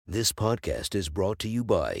This podcast is brought to you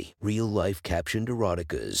by Real Life Captioned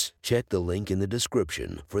Eroticas. Check the link in the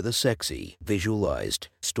description for the sexy, visualized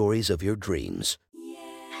stories of your dreams.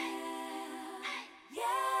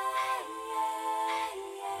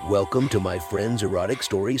 Welcome to my friend's Erotic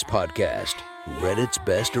Stories podcast, Reddit's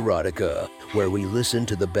Best Erotica, where we listen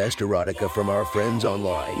to the best erotica from our friends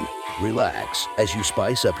online. Relax as you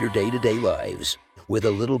spice up your day-to-day lives with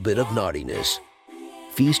a little bit of naughtiness.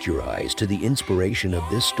 Feast your eyes to the inspiration of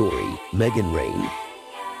this story, Megan Rain.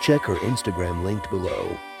 Check her Instagram linked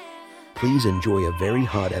below. Please enjoy a very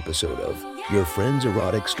hot episode of Your Friend's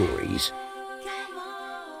Erotic Stories.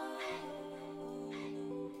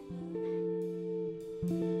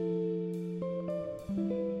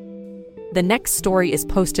 The next story is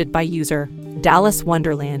posted by user Dallas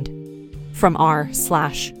Wonderland from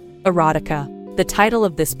r/erotica. The title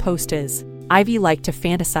of this post is Ivy Like to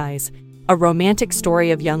Fantasize, a romantic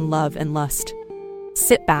story of young love and lust.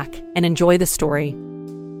 Sit back and enjoy the story.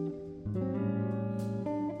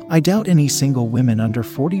 I doubt any single women under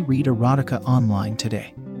 40 read erotica online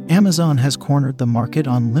today. Amazon has cornered the market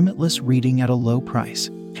on limitless reading at a low price,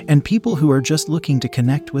 and people who are just looking to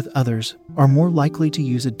connect with others are more likely to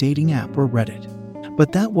use a dating app or Reddit.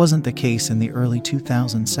 But that wasn't the case in the early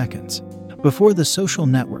 2000s. Before the social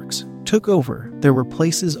networks took over, there were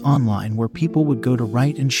places online where people would go to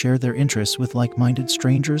write and share their interests with like-minded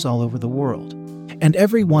strangers all over the world. And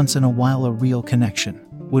every once in a while a real connection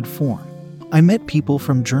would form. I met people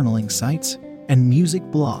from journaling sites and music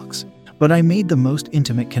blogs, but I made the most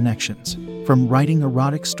intimate connections from writing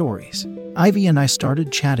erotic stories. Ivy and I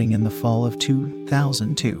started chatting in the fall of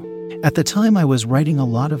 2002. At the time I was writing a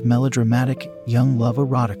lot of melodramatic, young love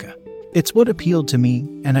erotica. It's what appealed to me,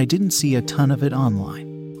 and I didn't see a ton of it online.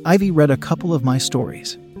 Ivy read a couple of my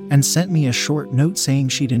stories and sent me a short note saying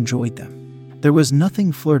she'd enjoyed them. There was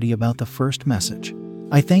nothing flirty about the first message.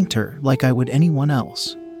 I thanked her like I would anyone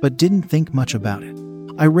else, but didn't think much about it.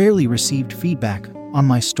 I rarely received feedback on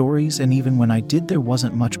my stories, and even when I did, there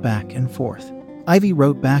wasn't much back and forth. Ivy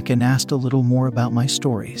wrote back and asked a little more about my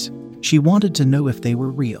stories. She wanted to know if they were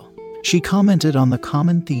real. She commented on the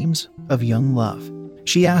common themes of young love.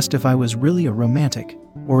 She asked if I was really a romantic,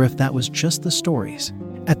 or if that was just the stories.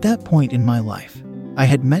 At that point in my life, I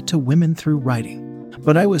had met two women through writing,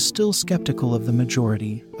 but I was still skeptical of the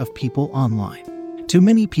majority of people online. Too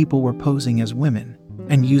many people were posing as women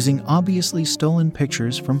and using obviously stolen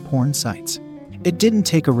pictures from porn sites. It didn't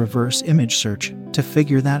take a reverse image search to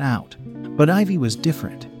figure that out. But Ivy was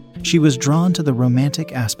different. She was drawn to the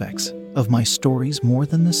romantic aspects of my stories more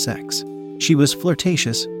than the sex. She was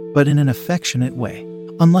flirtatious, but in an affectionate way.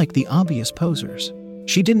 Unlike the obvious posers,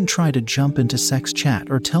 she didn't try to jump into sex chat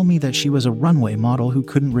or tell me that she was a runway model who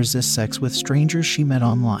couldn't resist sex with strangers she met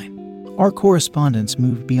online. Our correspondence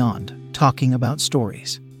moved beyond talking about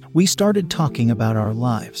stories. We started talking about our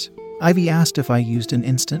lives. Ivy asked if I used an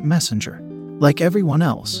instant messenger. Like everyone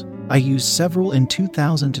else, I used several in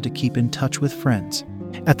 2000 to keep in touch with friends.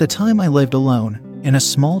 At the time I lived alone, in a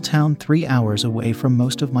small town 3 hours away from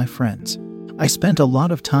most of my friends. I spent a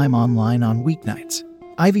lot of time online on weeknights.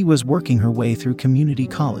 Ivy was working her way through community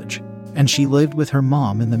college, and she lived with her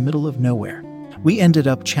mom in the middle of nowhere. We ended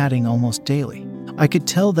up chatting almost daily. I could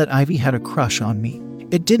tell that Ivy had a crush on me.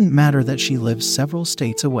 It didn't matter that she lived several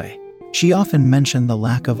states away. She often mentioned the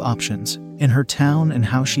lack of options in her town and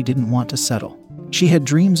how she didn't want to settle. She had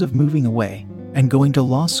dreams of moving away and going to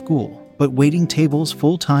law school, but waiting tables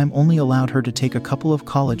full-time only allowed her to take a couple of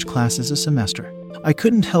college classes a semester. I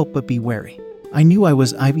couldn't help but be wary. I knew I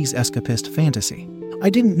was Ivy's escapist fantasy. I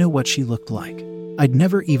didn't know what she looked like. I'd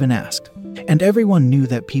never even asked. And everyone knew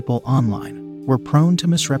that people online were prone to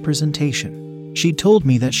misrepresentation. She told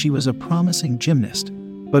me that she was a promising gymnast,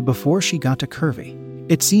 but before she got to curvy,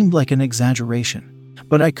 it seemed like an exaggeration.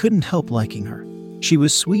 But I couldn't help liking her. She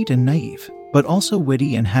was sweet and naive, but also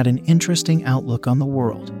witty and had an interesting outlook on the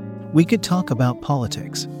world. We could talk about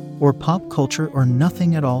politics, or pop culture, or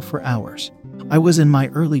nothing at all for hours. I was in my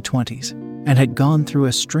early 20s, and had gone through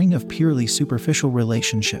a string of purely superficial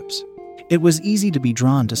relationships. It was easy to be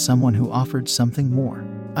drawn to someone who offered something more.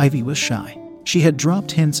 Ivy was shy. She had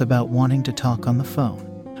dropped hints about wanting to talk on the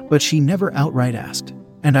phone, but she never outright asked,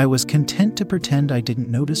 and I was content to pretend I didn't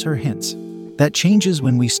notice her hints. That changes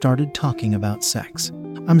when we started talking about sex.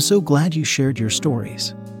 "I'm so glad you shared your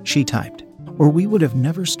stories," she typed, "or we would have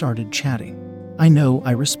never started chatting." "I know,"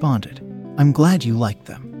 I responded. "I'm glad you liked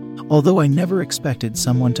them." Although I never expected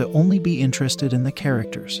someone to only be interested in the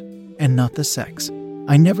characters and not the sex.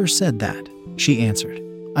 "I never said that," she answered.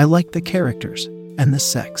 "I like the characters and the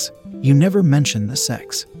sex. You never mentioned the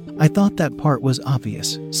sex." "I thought that part was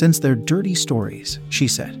obvious, since they're dirty stories," she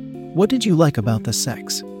said. "What did you like about the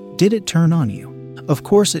sex?" Did it turn on you? Of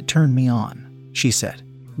course it turned me on, she said.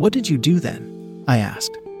 What did you do then? I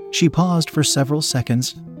asked. She paused for several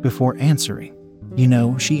seconds before answering. You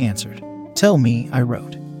know, she answered. Tell me, I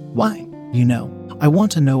wrote. Why? You know, I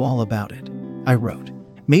want to know all about it, I wrote.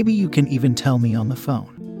 Maybe you can even tell me on the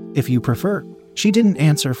phone, if you prefer. She didn't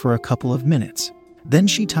answer for a couple of minutes. Then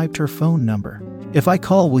she typed her phone number. If I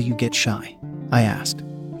call, will you get shy? I asked.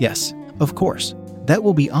 Yes, of course. That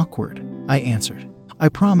will be awkward, I answered. I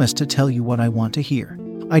promised to tell you what I want to hear.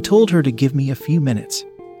 I told her to give me a few minutes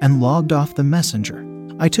and logged off the messenger.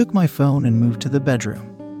 I took my phone and moved to the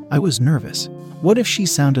bedroom. I was nervous. What if she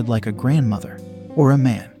sounded like a grandmother or a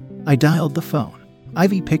man? I dialed the phone.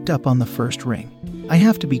 Ivy picked up on the first ring. I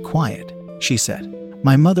have to be quiet, she said.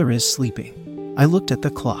 My mother is sleeping. I looked at the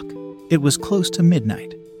clock. It was close to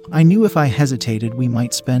midnight. I knew if I hesitated, we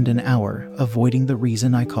might spend an hour avoiding the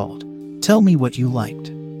reason I called. Tell me what you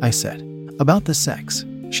liked, I said. About the sex,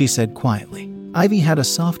 she said quietly. Ivy had a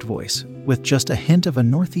soft voice with just a hint of a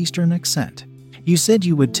northeastern accent. You said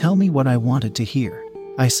you would tell me what I wanted to hear,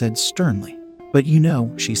 I said sternly. But you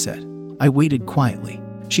know, she said. I waited quietly.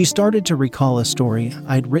 She started to recall a story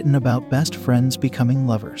I'd written about best friends becoming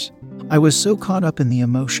lovers. I was so caught up in the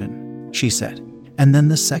emotion, she said. And then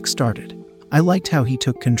the sex started. I liked how he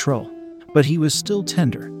took control, but he was still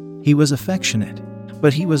tender. He was affectionate,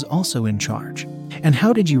 but he was also in charge. And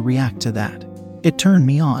how did you react to that? It turned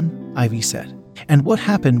me on, Ivy said. And what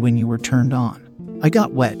happened when you were turned on? I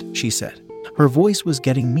got wet, she said. Her voice was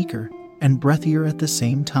getting meeker and breathier at the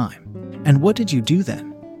same time. And what did you do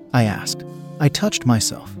then? I asked. I touched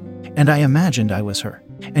myself, and I imagined I was her.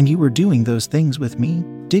 And you were doing those things with me?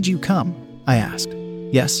 Did you come? I asked.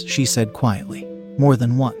 Yes, she said quietly. More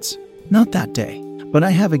than once. Not that day, but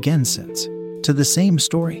I have again since. To the same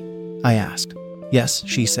story? I asked. Yes,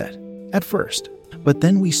 she said. At first. But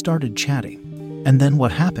then we started chatting. And then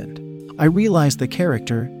what happened? I realized the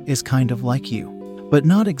character is kind of like you. But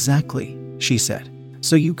not exactly, she said.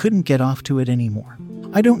 So you couldn't get off to it anymore.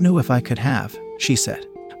 I don't know if I could have, she said.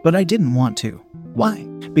 But I didn't want to. Why?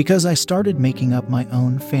 Because I started making up my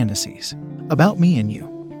own fantasies. About me and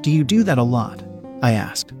you. Do you do that a lot? I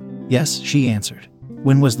asked. Yes, she answered.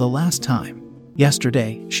 When was the last time?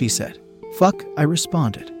 Yesterday, she said. Fuck, I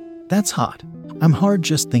responded. That's hot. I'm hard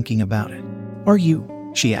just thinking about it. Are you?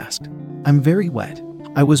 She asked. I'm very wet.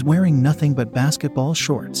 I was wearing nothing but basketball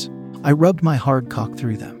shorts. I rubbed my hard cock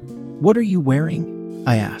through them. What are you wearing?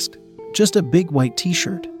 I asked. Just a big white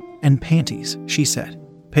t-shirt and panties, she said.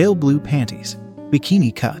 Pale blue panties.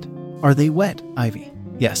 Bikini cut. Are they wet, Ivy?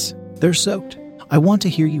 Yes, they're soaked. I want to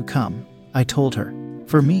hear you come, I told her.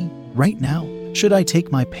 For me, right now, should I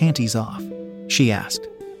take my panties off? She asked.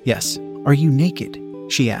 Yes. Are you naked?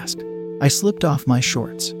 She asked. I slipped off my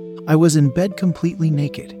shorts. I was in bed completely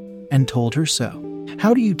naked and told her so.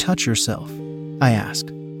 How do you touch yourself? I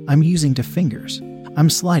asked. I'm using 2 fingers.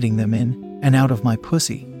 I'm sliding them in and out of my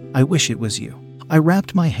pussy. I wish it was you. I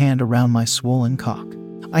wrapped my hand around my swollen cock.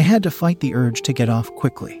 I had to fight the urge to get off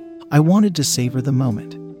quickly. I wanted to savor the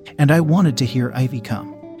moment. And I wanted to hear Ivy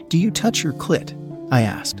come. Do you touch your clit? I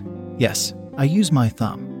asked. Yes, I use my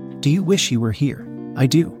thumb. Do you wish you were here? I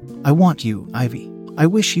do. I want you, Ivy. I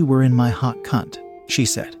wish you were in my hot cunt, she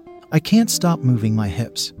said. I can't stop moving my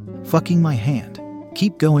hips. Fucking my hand.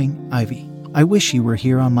 Keep going, Ivy. I wish you were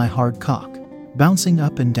here on my hard cock. Bouncing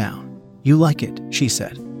up and down. You like it, she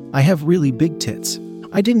said. I have really big tits.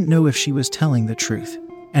 I didn't know if she was telling the truth.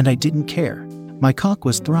 And I didn't care. My cock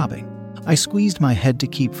was throbbing. I squeezed my head to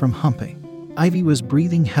keep from humping. Ivy was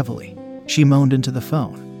breathing heavily. She moaned into the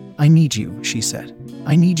phone. I need you, she said.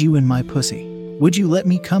 I need you in my pussy. Would you let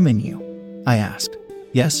me come in you? I asked.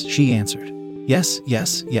 Yes, she answered. Yes,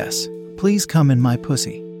 yes, yes. Please come in my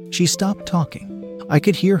pussy. She stopped talking. I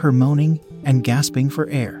could hear her moaning and gasping for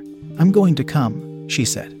air. I'm going to come, she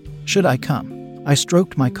said. Should I come? I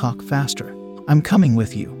stroked my cock faster. I'm coming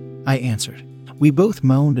with you, I answered. We both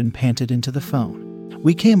moaned and panted into the phone.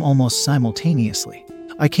 We came almost simultaneously.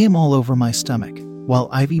 I came all over my stomach, while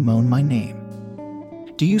Ivy moaned my name.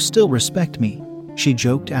 Do you still respect me? She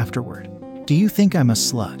joked afterward. Do you think I'm a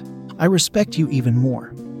slut? I respect you even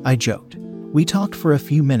more, I joked. We talked for a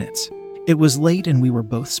few minutes. It was late and we were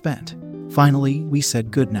both spent. Finally, we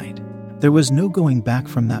said goodnight. There was no going back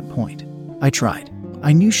from that point. I tried.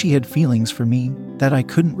 I knew she had feelings for me that I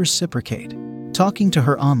couldn't reciprocate. Talking to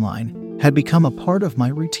her online had become a part of my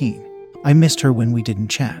routine. I missed her when we didn't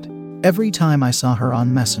chat. Every time I saw her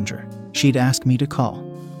on Messenger, she'd ask me to call.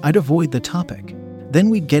 I'd avoid the topic. Then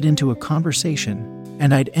we'd get into a conversation,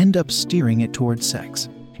 and I'd end up steering it towards sex.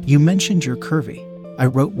 You mentioned you're curvy, I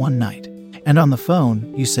wrote one night. And on the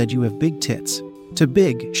phone, you said you have big tits. To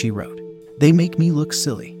big, she wrote. They make me look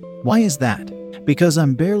silly. Why is that? Because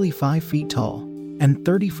I'm barely 5 feet tall and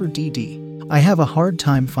 30 for DD. I have a hard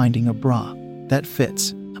time finding a bra that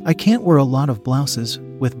fits. I can't wear a lot of blouses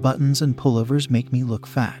with buttons, and pullovers make me look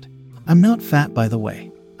fat. I'm not fat, by the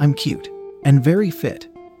way. I'm cute and very fit.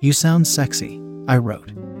 You sound sexy, I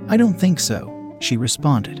wrote. I don't think so, she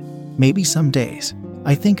responded. Maybe some days.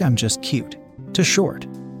 I think I'm just cute. Too short.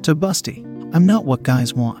 Too busty. I'm not what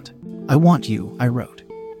guys want. I want you, I wrote.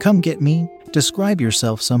 Come get me. Describe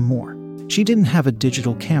yourself some more. She didn't have a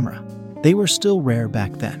digital camera. They were still rare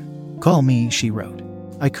back then. Call me, she wrote.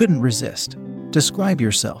 I couldn't resist. Describe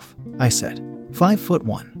yourself, I said.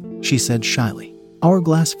 5'1", she said shyly.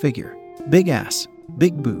 Hourglass figure. Big ass.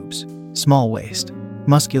 Big boobs. Small waist.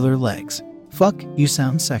 Muscular legs. Fuck, you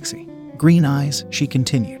sound sexy. Green eyes, she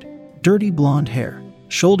continued. Dirty blonde hair.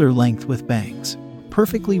 Shoulder length with bangs.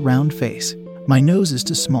 Perfectly round face. My nose is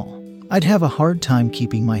too small. I'd have a hard time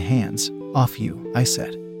keeping my hands off you, I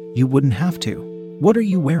said. You wouldn't have to. What are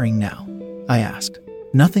you wearing now? I asked.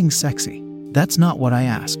 Nothing sexy. That's not what I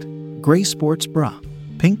asked. Gray sports bra.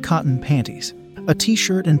 Pink cotton panties. A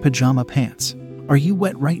t-shirt and pajama pants. Are you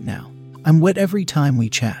wet right now? I'm wet every time we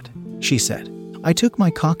chat, she said. I took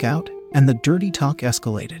my cock out, and the dirty talk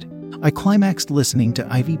escalated. I climaxed listening to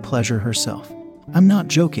Ivy pleasure herself. I'm not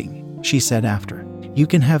joking, she said after. You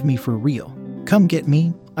can have me for real. Come get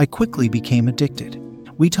me. I quickly became addicted.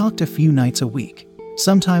 We talked a few nights a week,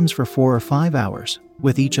 sometimes for 4 or 5 hours,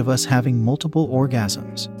 with each of us having multiple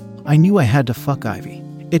orgasms. I knew I had to fuck Ivy.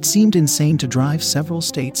 It seemed insane to drive several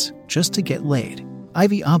states just to get laid.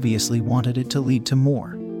 Ivy obviously wanted it to lead to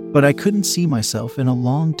more, but I couldn't see myself in a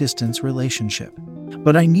long-distance relationship.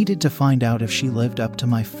 But I needed to find out if she lived up to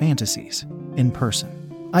my fantasies in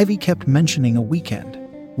person. Ivy kept mentioning a weekend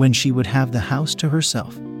when she would have the house to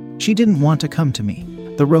herself. She didn't want to come to me.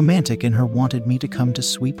 The romantic in her wanted me to come to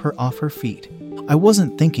sweep her off her feet. I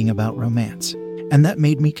wasn't thinking about romance, and that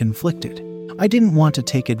made me conflicted. I didn't want to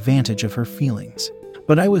take advantage of her feelings,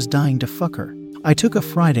 but I was dying to fuck her. I took a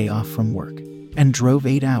Friday off from work and drove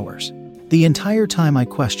 8 hours. The entire time I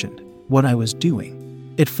questioned what I was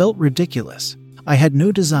doing. It felt ridiculous. I had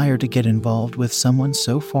no desire to get involved with someone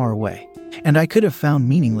so far away, and I could have found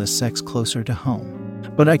meaningless sex closer to home.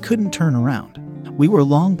 But I couldn't turn around. We were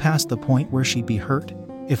long past the point where she'd be hurt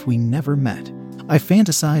if we never met. I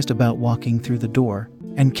fantasized about walking through the door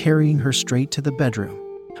and carrying her straight to the bedroom.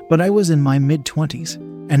 But I was in my mid-20s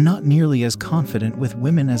and not nearly as confident with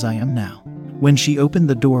women as I am now. When she opened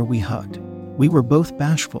the door, we hugged. We were both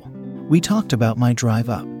bashful. We talked about my drive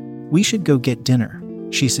up. We should go get dinner,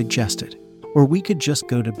 she suggested. Or we could just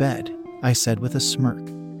go to bed, I said with a smirk.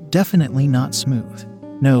 Definitely not smooth.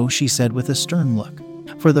 No, she said with a stern look.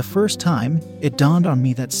 For the first time, it dawned on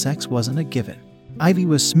me that sex wasn't a given. Ivy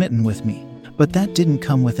was smitten with me, but that didn't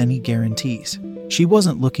come with any guarantees. She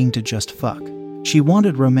wasn't looking to just fuck. She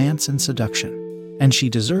wanted romance and seduction, and she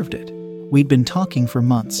deserved it. We'd been talking for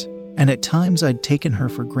months, and at times I'd taken her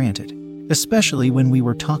for granted, especially when we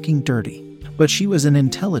were talking dirty. But she was an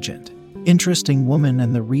intelligent, interesting woman,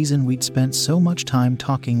 and the reason we'd spent so much time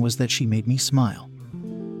talking was that she made me smile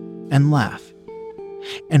and laugh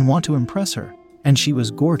and want to impress her. And she was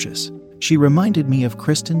gorgeous. She reminded me of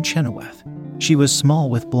Kristen Chenoweth. She was small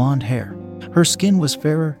with blonde hair. Her skin was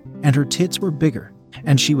fairer, and her tits were bigger.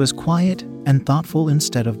 And she was quiet and thoughtful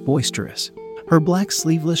instead of boisterous. Her black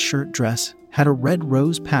sleeveless shirt dress had a red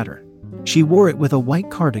rose pattern. She wore it with a white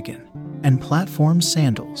cardigan and platform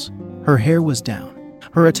sandals. Her hair was down.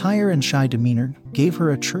 Her attire and shy demeanor gave her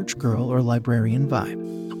a church girl or librarian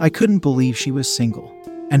vibe. I couldn't believe she was single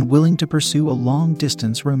and willing to pursue a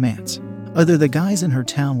long-distance romance. Either the guys in her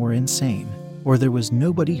town were insane, or there was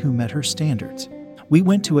nobody who met her standards. We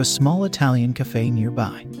went to a small Italian cafe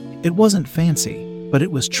nearby. It wasn't fancy, but it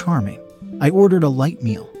was charming. I ordered a light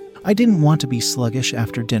meal. I didn't want to be sluggish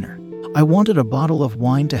after dinner. I wanted a bottle of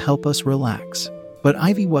wine to help us relax. But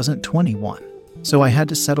Ivy wasn't 21, so I had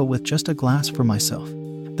to settle with just a glass for myself.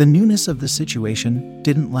 The newness of the situation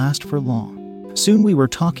didn't last for long. Soon we were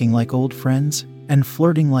talking like old friends and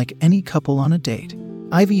flirting like any couple on a date.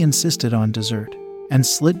 Ivy insisted on dessert and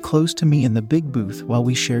slid close to me in the big booth while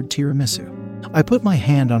we shared tiramisu. I put my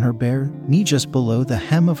hand on her bare knee just below the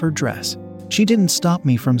hem of her dress. She didn't stop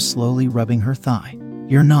me from slowly rubbing her thigh.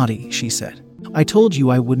 "You're naughty," she said. "I told you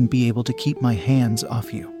I wouldn't be able to keep my hands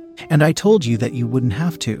off you. And I told you that you wouldn't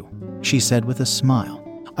have to," she said with a smile.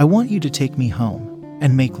 "I want you to take me home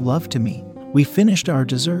and make love to me." We finished our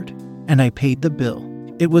dessert, and I paid the bill.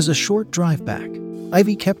 It was a short drive back.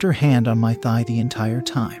 Ivy kept her hand on my thigh the entire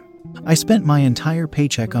time. "I spent my entire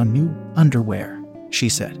paycheck on new underwear," she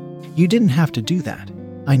said. "You didn't have to do that."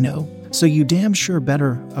 "I know, so you damn sure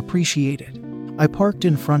better appreciate it." I parked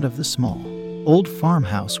in front of the small, old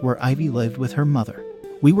farmhouse where Ivy lived with her mother.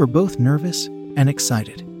 We were both nervous and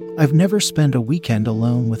excited. "I've never spent a weekend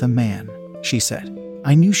alone with a man," she said.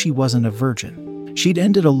 I knew she wasn't a virgin. She'd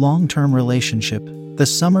ended a long-term relationship the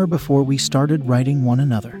summer before we started writing one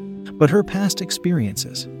another. But her past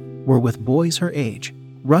experiences were with boys her age,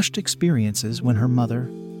 rushed experiences when her mother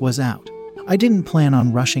was out. I didn't plan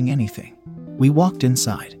on rushing anything. We walked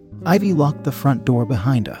inside. Ivy locked the front door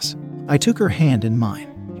behind us. I took her hand in mine.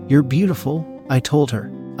 "You're beautiful," I told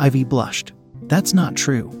her. Ivy blushed. "That's not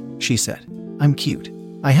true," she said. "I'm cute.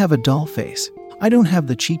 I have a doll face. I don't have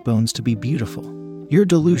the cheekbones to be beautiful." "You're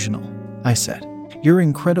delusional," I said. "You're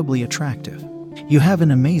incredibly attractive. You have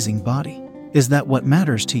an amazing body. Is that what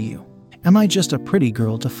matters to you? Am I just a pretty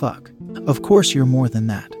girl to fuck?" "Of course you're more than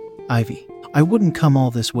that, Ivy. I wouldn't come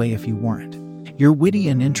all this way if you weren't. You're witty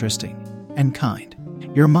and interesting, and kind.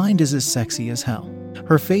 Your mind is as sexy as hell."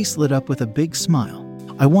 Her face lit up with a big smile.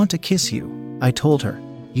 "I want to kiss you," I told her.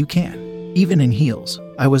 "You can." Even in heels,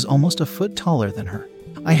 I was almost a foot taller than her.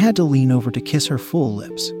 I had to lean over to kiss her full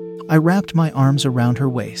lips. I wrapped my arms around her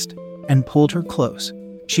waist and pulled her close.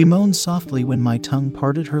 She moaned softly when my tongue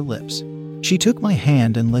parted her lips. She took my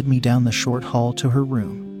hand and led me down the short hall to her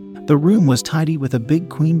room. The room was tidy with a big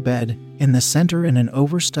queen bed in the center and an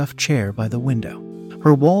overstuffed chair by the window.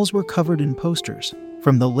 Her walls were covered in posters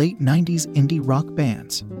from the late 90s indie rock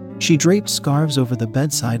bands. She draped scarves over the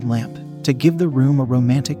bedside lamp to give the room a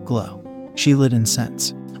romantic glow. She lit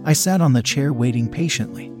incense. I sat on the chair waiting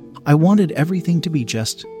patiently. I wanted everything to be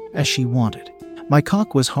just as she wanted. My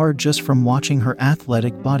cock was hard just from watching her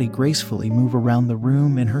athletic body gracefully move around the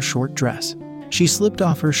room in her short dress. She slipped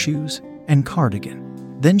off her shoes and cardigan.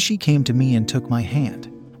 Then she came to me and took my hand.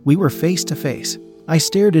 We were face to face. I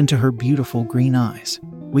stared into her beautiful green eyes.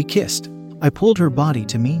 We kissed. I pulled her body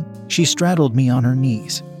to me. She straddled me on her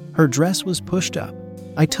knees. Her dress was pushed up.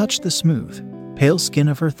 I touched the smooth, pale skin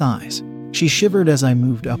of her thighs. She shivered as I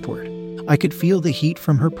moved upward. I could feel the heat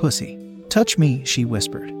from her pussy. "Touch me," she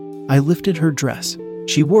whispered. I lifted her dress.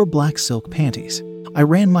 She wore black silk panties. I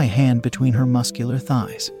ran my hand between her muscular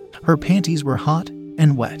thighs. Her panties were hot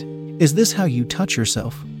and wet. "Is this how you touch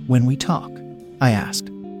yourself when we talk?" I asked.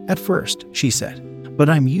 "At first," she said, "but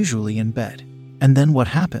I'm usually in bed." "And then what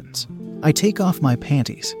happens?" I take off my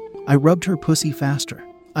panties. I rubbed her pussy faster.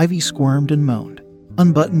 Ivy squirmed and moaned.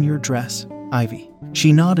 "Unbutton your dress, Ivy."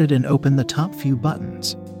 She nodded and opened the top few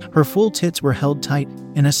buttons. Her full tits were held tight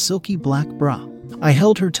in a silky black bra. I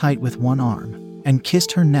held her tight with one arm and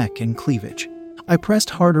kissed her neck and cleavage. I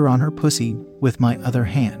pressed harder on her pussy with my other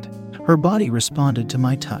hand. Her body responded to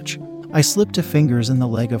my touch. I slipped a fingers in the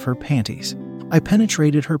leg of her panties. I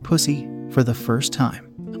penetrated her pussy for the first time.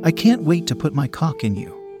 "I can't wait to put my cock in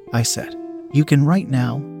you," I said. "You can right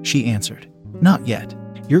now," she answered. "Not yet.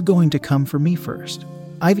 You're going to come for me first."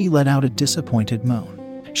 Ivy let out a disappointed moan.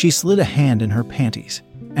 She slid a hand in her panties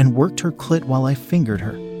and worked her clit while I fingered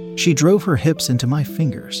her. She drove her hips into my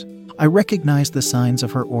fingers. I recognized the signs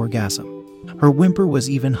of her orgasm. Her whimper was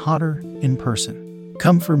even hotter in person.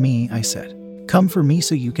 "Come for me," I said. "Come for me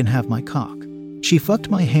so you can have my cock." She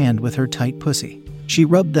fucked my hand with her tight pussy. She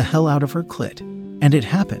rubbed the hell out of her clit. And it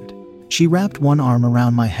happened. She wrapped one arm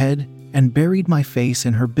around my head and buried my face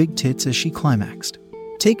in her big tits as she climaxed.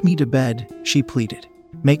 "Take me to bed," she pleaded.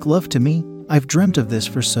 "Make love to me. I've dreamt of this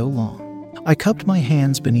for so long." I cupped my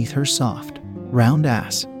hands beneath her soft, round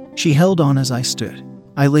ass. She held on as I stood.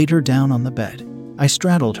 I laid her down on the bed. I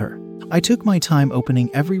straddled her. I took my time opening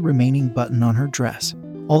every remaining button on her dress,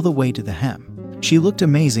 all the way to the hem. She looked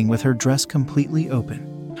amazing with her dress completely open.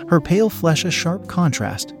 Her pale flesh a sharp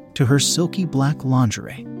contrast to her silky black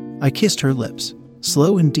lingerie. I kissed her lips,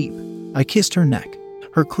 slow and deep. I kissed her neck,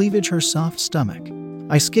 her cleavage, her soft stomach.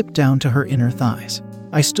 I skipped down to her inner thighs.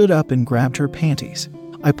 I stood up and grabbed her panties.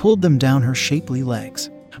 I pulled them down her shapely legs.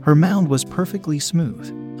 Her mound was perfectly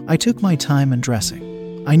smooth. I took my time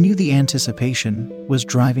undressing. I knew the anticipation was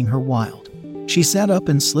driving her wild. She sat up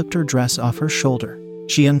and slipped her dress off her shoulder.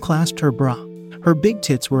 She unclasped her bra. Her big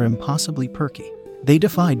tits were impossibly perky. They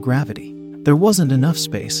defied gravity. There wasn't enough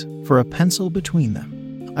space for a pencil between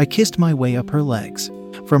them. I kissed my way up her legs,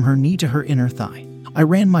 from her knee to her inner thigh. I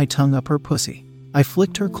ran my tongue up her pussy. I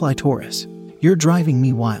flicked her clitoris. "You're driving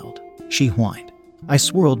me wild," she whined. I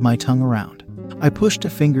swirled my tongue around. I pushed her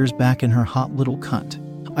fingers back in her hot little cunt.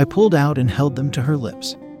 I pulled out and held them to her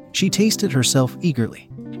lips. She tasted herself eagerly.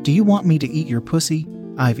 "Do you want me to eat your pussy,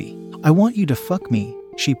 Ivy? I want you to fuck me,"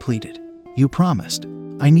 she pleaded. "You promised.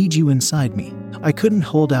 I need you inside me." I couldn't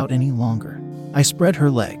hold out any longer. I spread her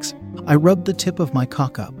legs. I rubbed the tip of my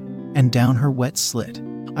cock up and down her wet slit.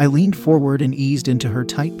 I leaned forward and eased into her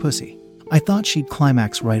tight pussy. I thought she'd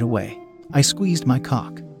climax right away. I squeezed my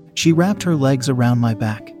cock. She wrapped her legs around my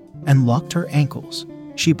back and locked her ankles.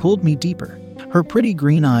 She pulled me deeper. Her pretty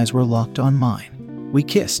green eyes were locked on mine. We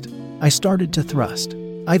kissed. I started to thrust.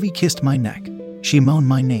 Ivy kissed my neck. She moaned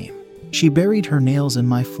my name. She buried her nails in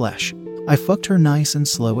my flesh. I fucked her nice and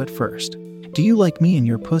slow at first. Do you like me and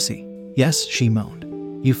your pussy? Yes, she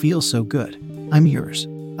moaned. You feel so good. I'm yours.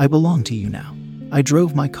 I belong to you now. I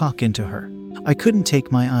drove my cock into her. I couldn't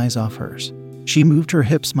take my eyes off hers. She moved her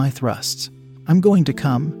hips, my thrusts. I'm going to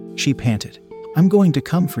come, she panted. I'm going to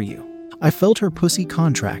come for you. I felt her pussy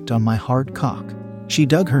contract on my hard cock. She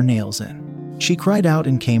dug her nails in. She cried out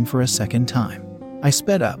and came for a second time. I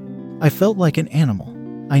sped up. I felt like an animal.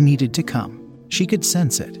 I needed to come. She could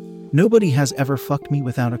sense it. Nobody has ever fucked me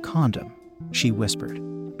without a condom, she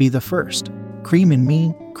whispered. Be the first. Cream in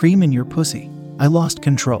me, cream in your pussy. I lost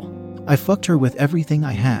control. I fucked her with everything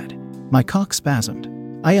I had. My cock spasmed.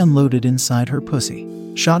 I unloaded inside her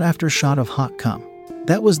pussy. Shot after shot of hot cum.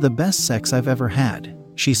 That was the best sex I've ever had,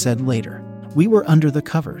 she said later. We were under the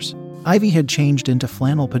covers. Ivy had changed into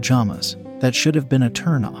flannel pajamas. That should have been a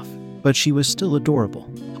turn-off, but she was still adorable.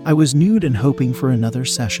 I was nude and hoping for another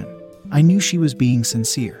session. I knew she was being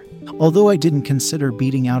sincere, although I didn't consider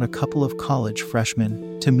beating out a couple of college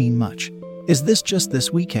freshmen to mean much. Is this just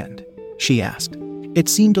this weekend? She asked. It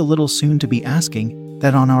seemed a little soon to be asking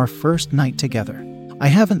that on our first night together. I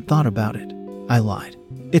haven't thought about it, I lied.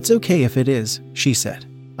 It's okay if it is, she said.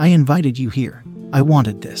 I invited you here. I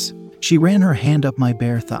wanted this. She ran her hand up my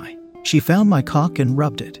bare thigh. She found my cock and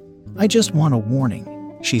rubbed it. I just want a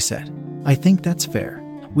warning, she said. I think that's fair.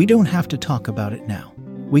 We don't have to talk about it now.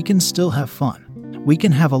 We can still have fun. We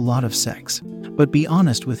can have a lot of sex. But be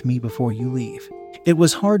honest with me before you leave. It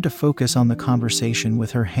was hard to focus on the conversation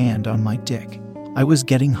with her hand on my dick. I was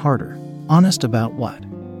getting harder. Honest about what?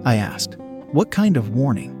 I asked. What kind of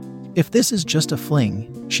warning? If this is just a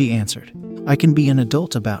fling, she answered. I can be an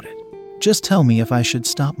adult about it. Just tell me if I should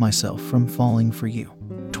stop myself from falling for you.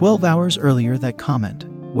 12 hours earlier, that comment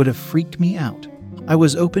would have freaked me out. I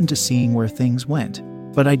was open to seeing where things went,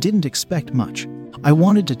 but I didn't expect much. I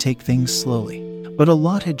wanted to take things slowly, but a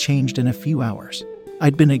lot had changed in a few hours.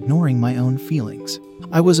 I'd been ignoring my own feelings.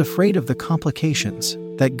 I was afraid of the complications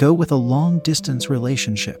that go with a long-distance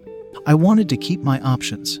relationship. I wanted to keep my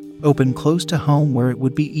options open close to home where it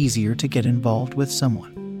would be easier to get involved with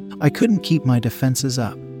someone. I couldn't keep my defenses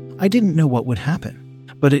up. I didn't know what would happen,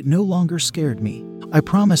 but it no longer scared me. I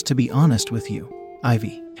promised to be honest with you,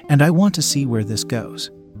 Ivy, and I want to see where this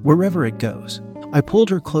goes. Wherever it goes. I pulled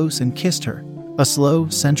her close and kissed her. A slow,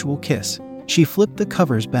 sensual kiss. She flipped the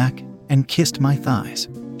covers back and kissed my thighs.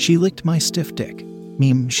 She licked my stiff dick.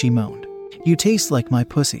 She moaned. You taste like my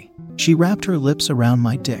pussy. She wrapped her lips around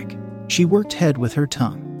my dick. She worked head with her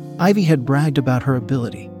tongue. Ivy had bragged about her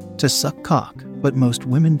ability to suck cock, but most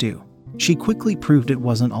women do. She quickly proved it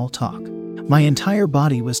wasn't all talk. My entire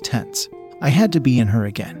body was tense. I had to be in her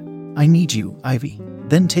again. I need you, Ivy.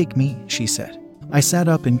 Then take me, she said. I sat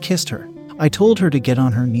up and kissed her. I told her to get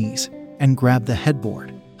on her knees and grab the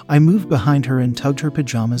headboard. I moved behind her and tugged her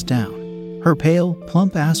pajamas down. Her pale,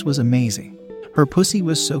 plump ass was amazing. Her pussy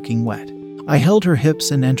was soaking wet. I held her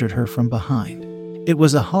hips and entered her from behind. It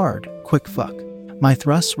was a hard, quick fuck. My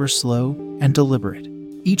thrusts were slow and deliberate.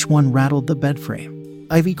 Each one rattled the bed frame.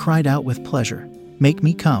 Ivy cried out with pleasure. Make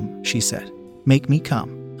me come, she said. Make me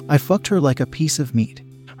come. I fucked her like a piece of meat.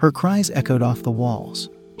 Her cries echoed off the walls.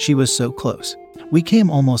 She was so close. We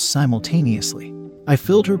came almost simultaneously. I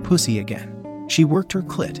filled her pussy again. She worked her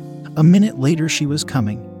clit. A minute later she was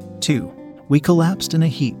coming, too. We collapsed in a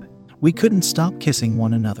heap. We couldn't stop kissing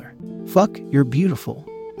one another. Fuck, you're beautiful,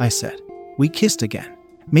 I said. We kissed again.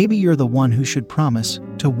 Maybe you're the one who should promise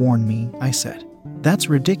to warn me, I said. That's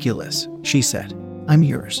ridiculous, she said. I'm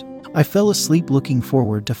yours. I fell asleep looking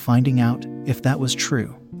forward to finding out if that was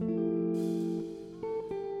true.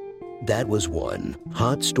 That was one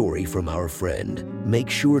hot story from our friend. Make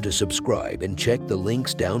sure to subscribe and check the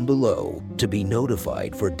links down below to be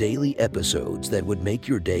notified for daily episodes that would make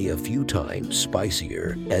your day a few times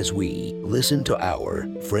spicier as we listen to our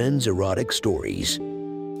friends' erotic stories.